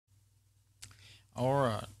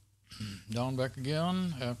Alright, Don back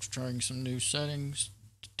again after trying some new settings.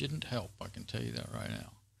 Didn't help, I can tell you that right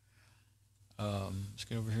now. Let's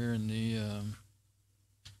get over here in the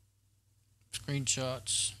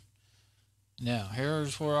screenshots. Now,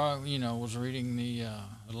 here's where I, was reading the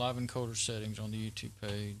live encoder settings on the YouTube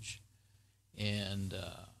page. And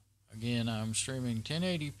again, I'm streaming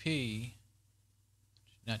 1080p,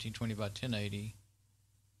 1920 by 1080.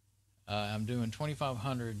 I'm doing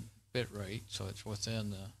 2500 bit rate, so it's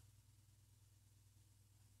within the,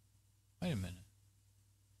 wait a minute,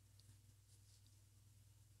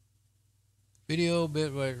 video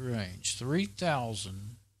bit rate range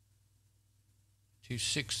 3000 to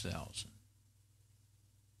 6000.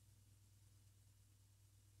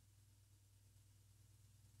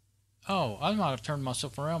 Oh, I might have turned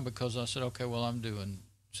myself around because I said, okay, well, I'm doing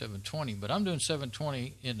 720, but I'm doing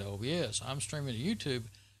 720 into OBS. I'm streaming to YouTube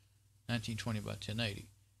 1920 by 1080.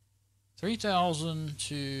 3000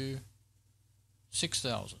 to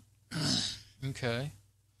 6000. Okay.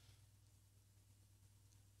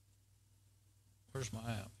 Where's my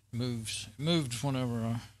app? It moved whenever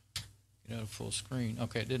I get out of full screen.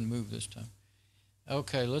 Okay, it didn't move this time.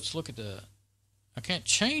 Okay, let's look at that. I can't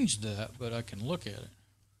change that, but I can look at it.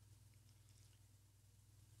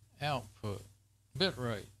 Output,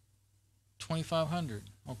 bitrate, 2500.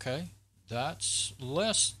 Okay, that's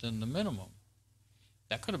less than the minimum.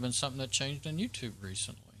 That could have been something that changed in YouTube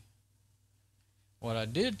recently. What I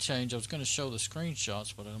did change, I was going to show the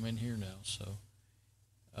screenshots, but I'm in here now, so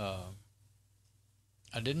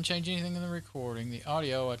I didn't change anything in the recording. The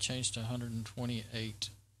audio I changed to 128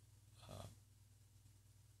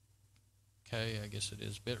 K, I guess it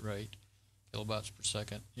is, bit rate, kilobytes per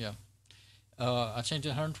second. Yeah. I changed it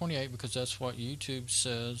to 128 because that's what YouTube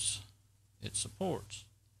says it supports.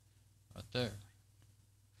 Right there.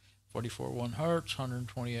 44.1 hertz,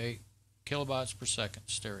 128 kilobytes per second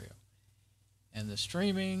stereo. And the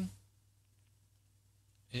streaming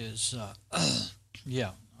is,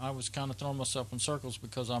 yeah, I was kind of throwing myself in circles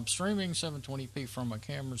because I'm streaming 720p from my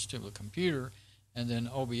cameras to the computer, and then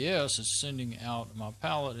OBS is sending out, my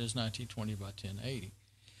palette is 1920 by 1080.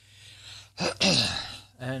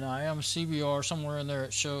 And I am CBR somewhere in there.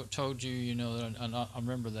 It told you, that I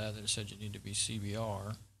remember that it said you need to be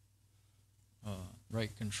CBR,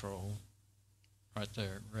 rate control, right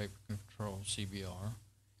there, rate control CBR,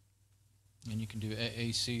 and you can do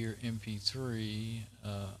AAC or MP3.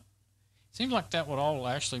 Seems like that would all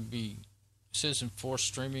actually be, it says enforce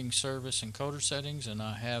streaming service encoder settings, and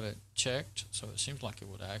I have it checked, so it seems like it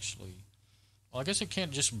would actually, well, I guess it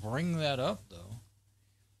can't just bring that up though.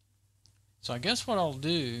 So I guess what I'll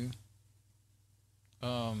do,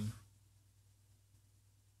 I'll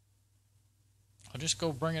just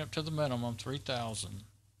go bring it up to the minimum, 3000.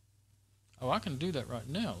 Oh, I can do that right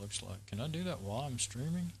now, it looks like. Can I do that while I'm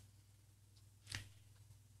streaming?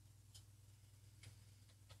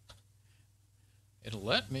 It'll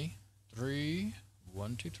let me. 3,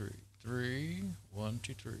 1, 2, 3. 3, 1,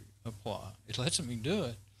 2, 3. Apply. It lets me do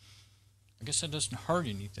it. I guess that doesn't hurt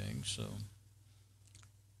anything, so.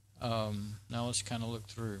 Now let's kind of look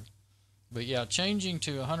through. But yeah, changing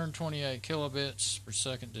to 128 kilobits per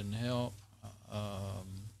second didn't help.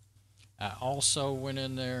 I also went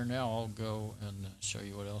in there. Now I'll go and show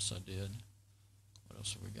you what else I did. What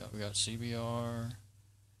else have we got? We got CBR.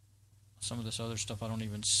 Some of this other stuff I don't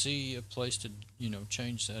even see a place to,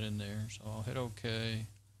 change that in there. So I'll hit OK.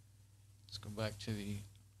 Let's go back to the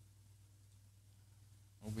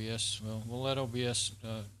OBS. Well, we'll let OBS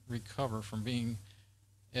recover from being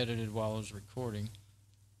edited while I was recording.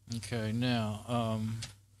 Okay, now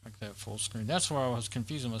make that full screen. That's where I was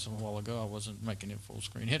confusing myself a while ago. I wasn't making it full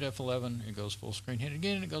screen. Hit F11, it goes full screen. Hit it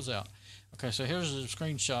again, and it goes out. Okay, so here's a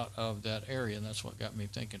screenshot of that area, and that's what got me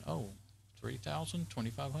thinking, oh, 3000,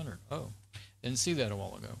 2500. Oh, didn't see that a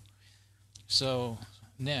while ago. So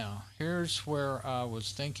now here's where I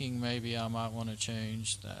was thinking maybe I might want to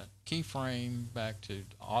change that keyframe back to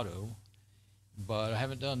auto, but I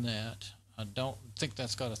haven't done that. I don't think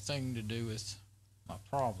that's got a thing to do with my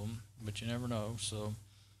problem, but you never know. So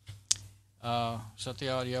set the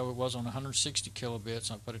audio. It was on 160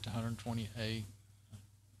 kilobits. I put it to 128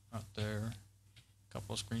 right there. A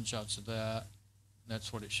couple of screenshots of that.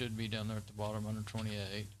 That's what it should be down there at the bottom,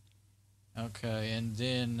 128. Okay, and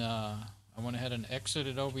then I went ahead and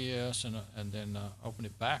exited OBS and then opened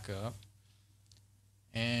it back up.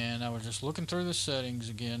 And I was just looking through the settings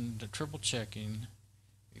again, the triple checking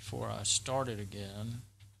before I started again.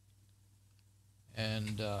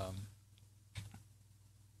 And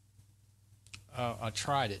I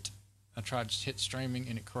tried it. I tried to hit streaming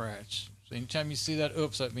and it crashed. So anytime you see that,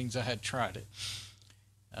 oops, that means I had tried it.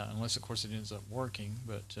 unless of course it ends up working.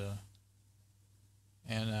 But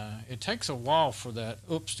it takes a while for that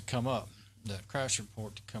oops to come up, that crash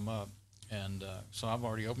report to come up. And so I've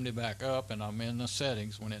already opened it back up, and I'm in the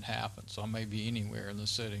settings when it happens. So I may be anywhere in the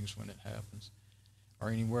settings when it happens, or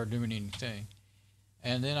anywhere doing anything.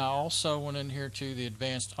 And then I also went in here to the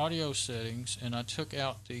advanced audio settings, and I took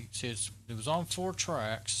out the, see, it was on 4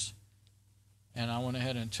 tracks, and I went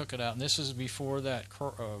ahead and took it out. And this is before that,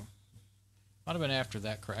 might have been after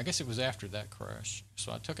that crash. I guess it was after that crash.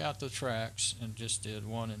 So I took out the tracks and just did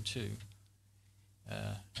 1 and 2,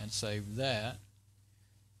 and saved that.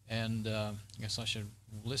 And I guess I should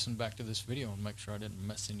listen back to this video and make sure I didn't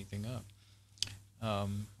mess anything up.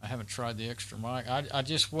 I haven't tried the extra mic. I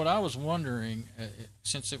just, what I was wondering,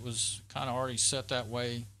 since it was kind of already set that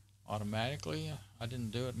way automatically, I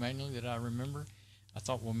didn't do it manually that I remember. I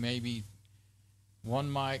thought, well, maybe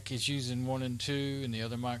one mic is using 1 and 2 and the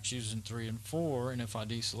other mic's using 3 and 4, and if I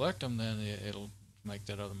deselect them, then it'll make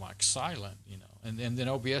that other mic silent, you know. And then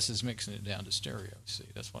OBS is mixing it down to stereo. See,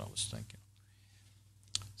 that's what I was thinking.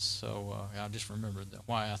 So I just remembered that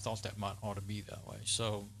why I thought that might ought to be that way.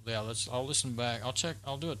 So yeah, I'll listen back.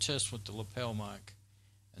 I'll do a test with the lapel mic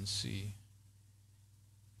and see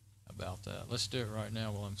about that. Let's do it right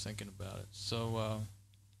now while I'm thinking about it. So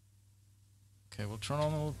okay, we'll turn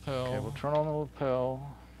on the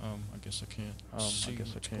lapel. I guess I can't see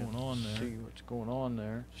what's going on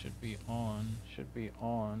there. Should be on.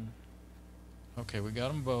 Okay, we got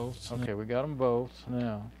them both.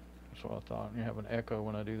 Now. That's what I thought. You have an echo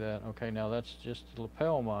when I do that. Okay, now that's just the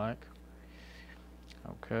lapel mic.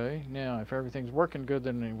 Okay, now if everything's working good,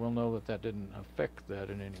 then we'll know that that didn't affect that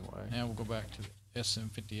in any way. Now we'll go back to the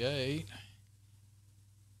SM58,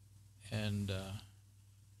 and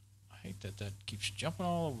I hate that keeps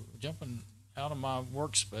jumping out of my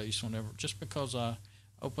workspace whenever, just because I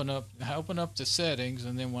open up the settings,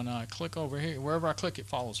 and then when I click over here, wherever I click, it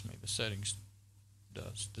follows me. The settings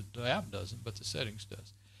does. The app doesn't, but the settings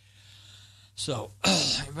does. So,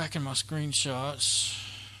 back in my screenshots,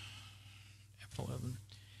 F11.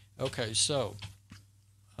 Okay, so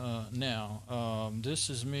now this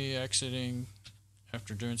is me exiting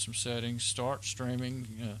after doing some settings. Start streaming.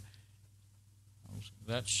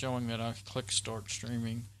 That's showing that I click start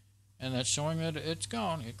streaming, and that's showing that it's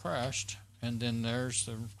gone. It crashed, and then there's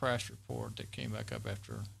the crash report that came back up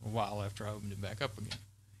after a while after I opened it back up again.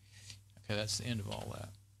 Okay, that's the end of all that.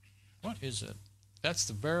 What is it? That's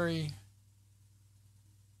the very.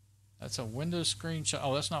 That's a Windows screenshot.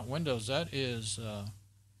 Oh, that's not Windows. That is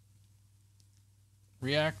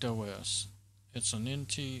React OS. It's an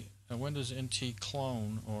a Windows NT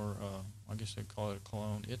clone, or I guess they call it a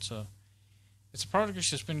clone. It's a product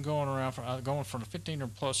that's been going around for 15 or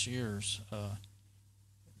plus years.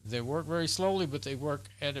 They work very slowly, but they work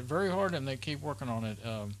at it very hard, and they keep working on it.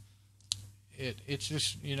 It's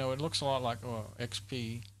just, you know, it looks a lot like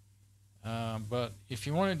XP. But if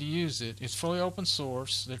you wanted to use it, it's fully open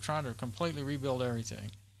source. They're trying to completely rebuild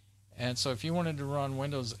everything, and so if you wanted to run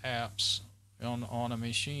Windows apps on a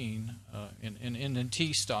machine in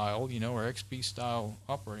NT style, you know, or XP style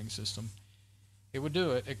operating system, it would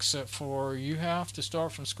do it. Except for you have to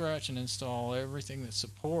start from scratch and install everything that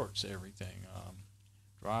supports everything,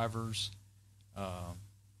 drivers,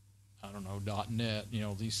 I don't know, .NET, you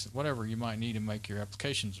know, these whatever you might need to make your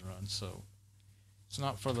applications run. So. It's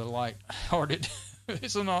not for the light-hearted.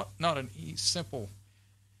 It's not an simple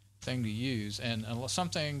thing to use, and some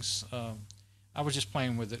things I was just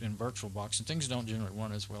playing with it in VirtualBox, and things don't generally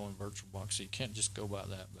run as well in VirtualBox, so you can't just go by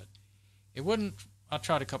that. But it wouldn't. I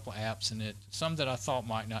tried a couple of apps in it, some that I thought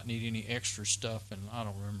might not need any extra stuff, and I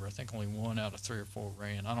don't remember. I think only 1 out of 3 or 4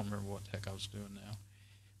 ran. I don't remember what the heck I was doing now.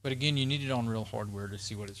 But again, you need it on real hardware to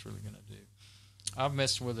see what it's really going to do. I've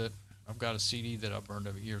messed with it. I've got a CD that I burned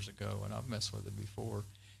up years ago, and I've messed with it before,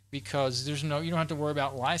 because you don't have to worry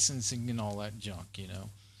about licensing and all that junk, you know.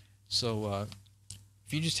 So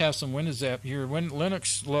if you just have some Windows app, you're a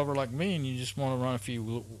Linux lover like me, and you just want to run a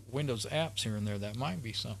few Windows apps here and there, that might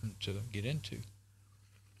be something to get into.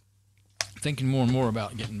 Thinking more and more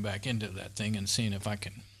about getting back into that thing and seeing if I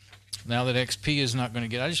can. Now that XP is not going to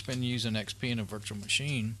get, I've just been using XP in a virtual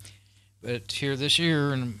machine, but here this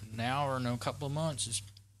year, and now or in a couple of months, it's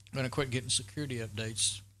going to quit getting security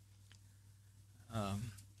updates.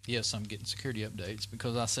 Yes, I'm getting security updates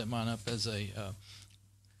because I set mine up as a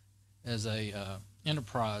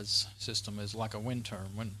enterprise system, as like a Windows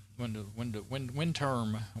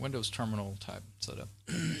terminal type setup.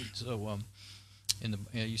 So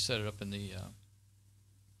you set it up in the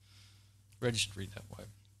registry that way,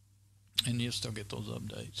 and you'll still get those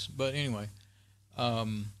updates. But anyway.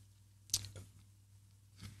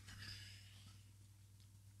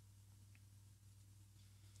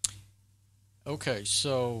 Okay,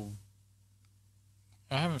 so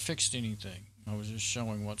I haven't fixed anything. I was just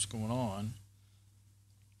showing what's going on.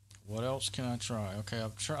 What else can I try? Okay,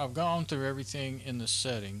 I've gone through everything in the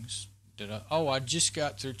settings. Did I? Oh, I just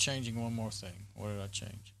got through changing one more thing. What did I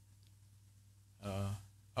change?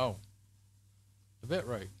 Oh, the bit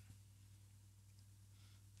rate.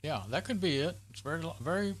 Yeah, that could be it. It's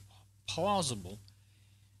very plausible.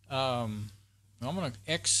 I'm going to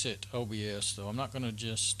exit OBS though. I'm not going to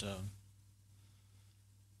just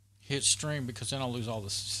hit stream, because then I'll lose all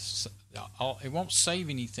this. It won't save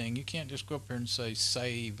anything. You can't just go up here and say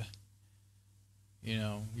save, you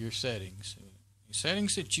know, your settings.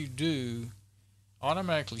 Settings that you do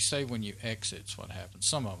automatically save when you exit. Is what happens.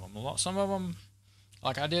 Some of them,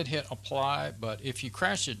 like I did hit apply, but if you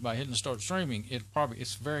crash it by hitting start streaming, it's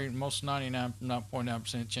most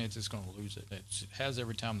 99.9% chance it's going to lose it. It has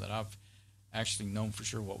every time that I've actually known for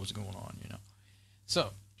sure what was going on, you know. So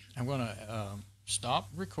I'm going to stop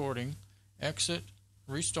recording, exit,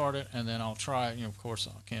 restart it, and then I'll try. You know, of course,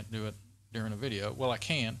 I can't do it during a video. Well, I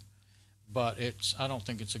can, but I don't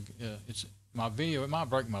think it's my video. It might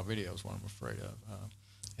break my video is what I'm afraid of.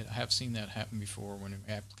 I have seen that happen before when an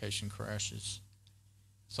application crashes.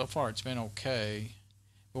 So far, it's been okay.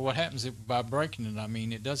 But what happens by breaking it, I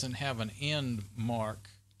mean, it doesn't have an end mark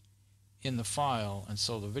in the file, and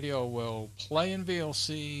so the video will play in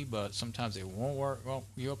VLC, but sometimes it won't work. Well,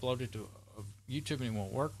 you upload it to YouTube and it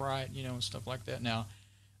won't work right, you know, and stuff like that. Now,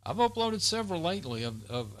 I've uploaded several lately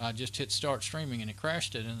I just hit start streaming and it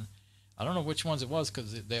crashed it, and I don't know which ones it was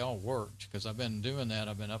because they all worked, because I've been doing that.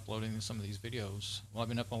 I've been uploading some of these videos. Well, I've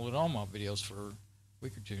been uploading all my videos for a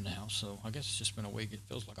week or two now, so I guess it's just been a week. It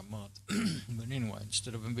feels like a month. But anyway,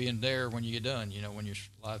 instead of them being there when you get done, you know, when you're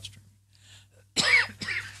live streaming.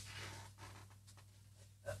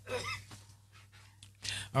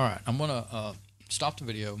 All right, I'm going to stop the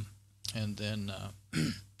video and then,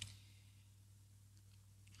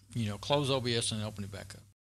 you know, close OBS and open it back up.